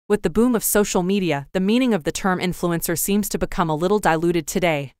With the boom of social media, the meaning of the term influencer seems to become a little diluted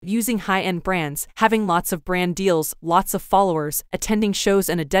today. Using high-end brands, having lots of brand deals, lots of followers, attending shows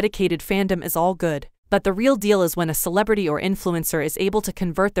and a dedicated fandom is all good. But the real deal is when a celebrity or influencer is able to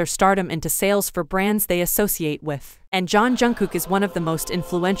convert their stardom into sales for brands they associate with. And Jeon Jungkook is one of the most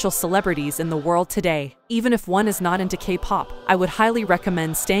influential celebrities in the world today. Even if one is not into K-pop, I would highly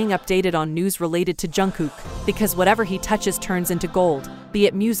recommend staying updated on news related to Jungkook, because whatever he touches turns into gold. Be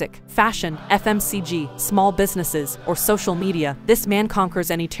it music, fashion, FMCG, small businesses, or social media, this man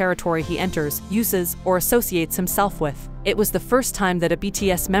conquers any territory he enters, uses, or associates himself with. It was the first time that a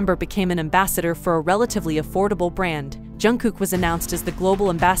BTS member became an ambassador for a relatively affordable brand. Jungkook was announced as the global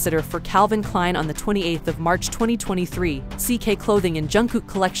ambassador for Calvin Klein on the 28th of March 2023. CK clothing and Jungkook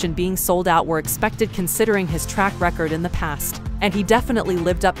collection being sold out were expected considering his track record in the past. And he definitely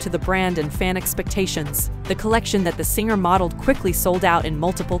lived up to the brand and fan expectations. The collection that the singer modeled quickly sold out in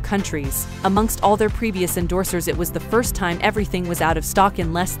multiple countries. Amongst all their previous endorsers, it was the first time everything was out of stock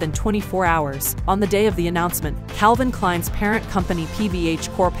in less than 24 hours. On the day of the announcement, Calvin Klein's parent company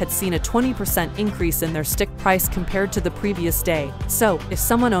PVH Corp had seen a 20% increase in their stick price compared to the previous day. So, if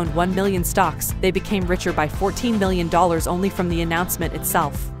someone owned 1 million stocks, they became richer by $14 million only from the announcement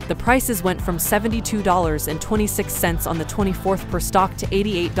itself. The prices went from $72.26 on the 24th per stock to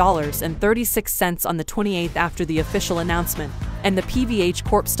 $88.36 on the 28th after the official announcement. And the PVH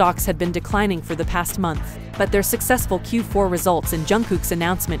Corp stocks had been declining for the past month. But their successful Q4 results and Jungkook's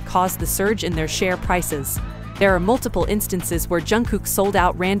announcement caused the surge in their share prices. There are multiple instances where Jungkook sold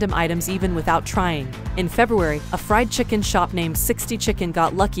out random items even without trying. In February, a fried chicken shop named 60 Chicken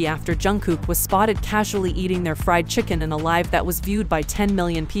got lucky after Jungkook was spotted casually eating their fried chicken in a live that was viewed by 10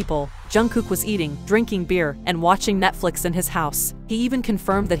 million people. Jungkook was eating, drinking beer, and watching Netflix in his house. He even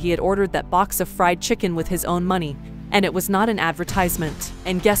confirmed that he had ordered that box of fried chicken with his own money. And it was not an advertisement.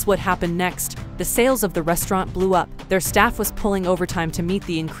 And guess what happened next? The sales of the restaurant blew up. Their staff was pulling overtime to meet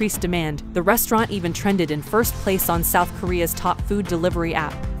the increased demand. The restaurant even trended in first place on South Korea's top food delivery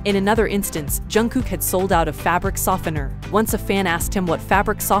app. In another instance, Jungkook had sold out of fabric softener. Once a fan asked him what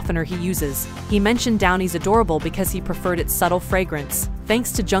fabric softener he uses. He mentioned Downy's Adorable because he preferred its subtle fragrance.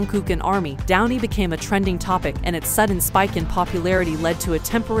 Thanks to Jungkook and ARMY, Downy became a trending topic, and its sudden spike in popularity led to a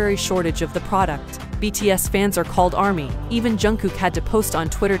temporary shortage of the product. BTS fans are called ARMY. Even Jungkook had to post on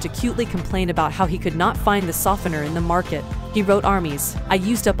Twitter to cutely complain about how he could not find the softener in the market. He wrote, "ARMYs, I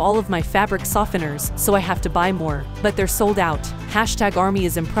used up all of my fabric softeners, so I have to buy more. But they're sold out. Hashtag ARMY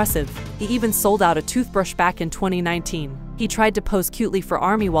is impressive." He even sold out a toothbrush back in 2019. He tried to pose cutely for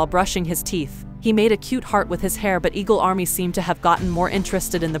ARMY while brushing his teeth. He made a cute heart with his hair, but Eagle ARMY seemed to have gotten more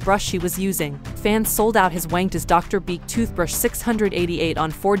interested in the brush he was using. Fans sold out his Wangtas Dr. Beak toothbrush 688 on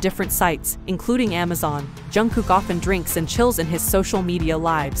 4 different sites, including Amazon. Jungkook often drinks and chills in his social media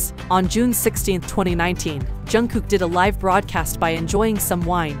lives. On June 16, 2019, Jungkook did a live broadcast by enjoying some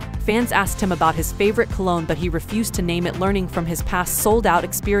wine. Fans asked him about his favorite cologne, but he refused to name it, learning from his past sold-out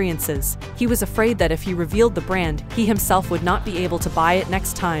experiences. He was afraid that if he revealed the brand, he himself would not be able to buy it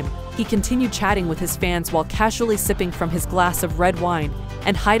next time. He continued chatting with his fans while casually sipping from his glass of red wine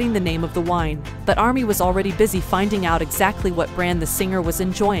and hiding the name of the wine. But ARMY was already busy finding out exactly what brand the singer was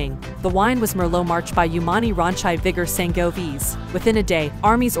enjoying. The wine was Merlot March by Umani Ranchai Vigor Sangiovese. Within a day,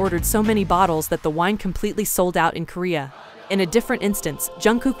 ARMYs ordered so many bottles that the wine completely sold out in Korea. In a different instance,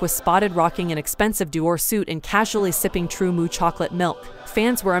 Jungkook was spotted rocking an expensive Dior suit and casually sipping True Moo chocolate milk.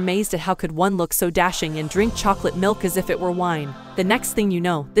 Fans were amazed at how could one look so dashing and drink chocolate milk as if it were wine. The next thing you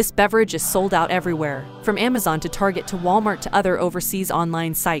know, this beverage is sold out everywhere. From Amazon to Target to Walmart to other overseas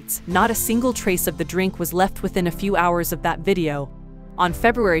online sites, not a single trace of the drink was left within a few hours of that video. On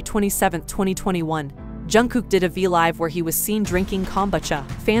February 27, 2021, Jungkook did a vlive where he was seen drinking kombucha.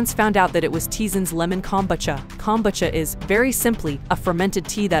 Fans found out that it was Tizen's lemon kombucha. Kombucha is, very simply, a fermented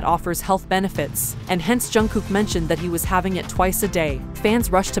tea that offers health benefits, and hence Jungkook mentioned that he was having it twice a day.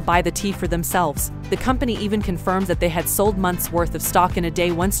 Fans rushed to buy the tea for themselves. The company even confirmed that they had sold months' worth of stock in a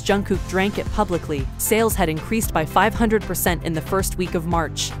day once Jungkook drank it publicly. Sales had increased by 500% in the first week of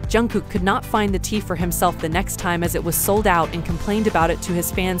March. Jungkook could not find the tea for himself the next time as it was sold out and complained about it to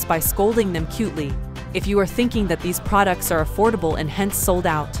his fans by scolding them cutely. If you are thinking that these products are affordable and hence sold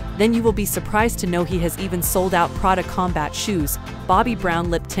out, then you will be surprised to know he has even sold out Prada combat shoes, Bobbi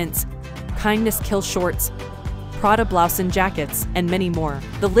Brown lip tints, Kindness Kill shorts, Prada blouse and jackets, and many more.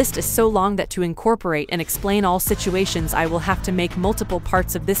 The list is so long that to incorporate and explain all situations I will have to make multiple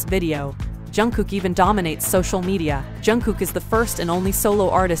parts of this video. Jungkook even dominates social media. Jungkook is the first and only solo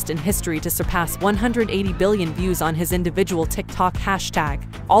artist in history to surpass 180 billion views on his individual TikTok hashtag.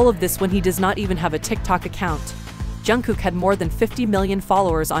 All of this when he does not even have a TikTok account. Jungkook had more than 50 million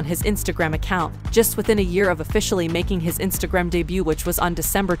followers on his Instagram account, just within a year of officially making his Instagram debut, which was on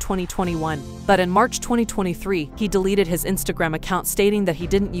December 2021. But in March 2023, he deleted his Instagram account stating that he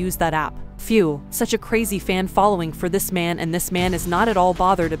didn't use that app. Phew, such a crazy fan following for this man, and this man is not at all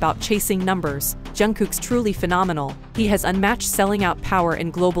bothered about chasing numbers. Jungkook's truly phenomenal. He has unmatched selling out power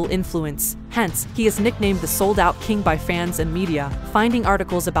and global influence. Hence, he is nicknamed the sold-out king by fans and media. Finding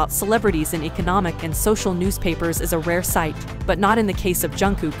articles about celebrities in economic and social newspapers is a rare sight, but not in the case of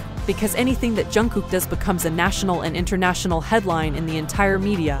Jungkook, because anything that Jungkook does becomes a national and international headline in the entire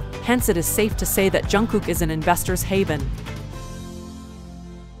media. Hence, it is safe to say that Jungkook is an investor's haven.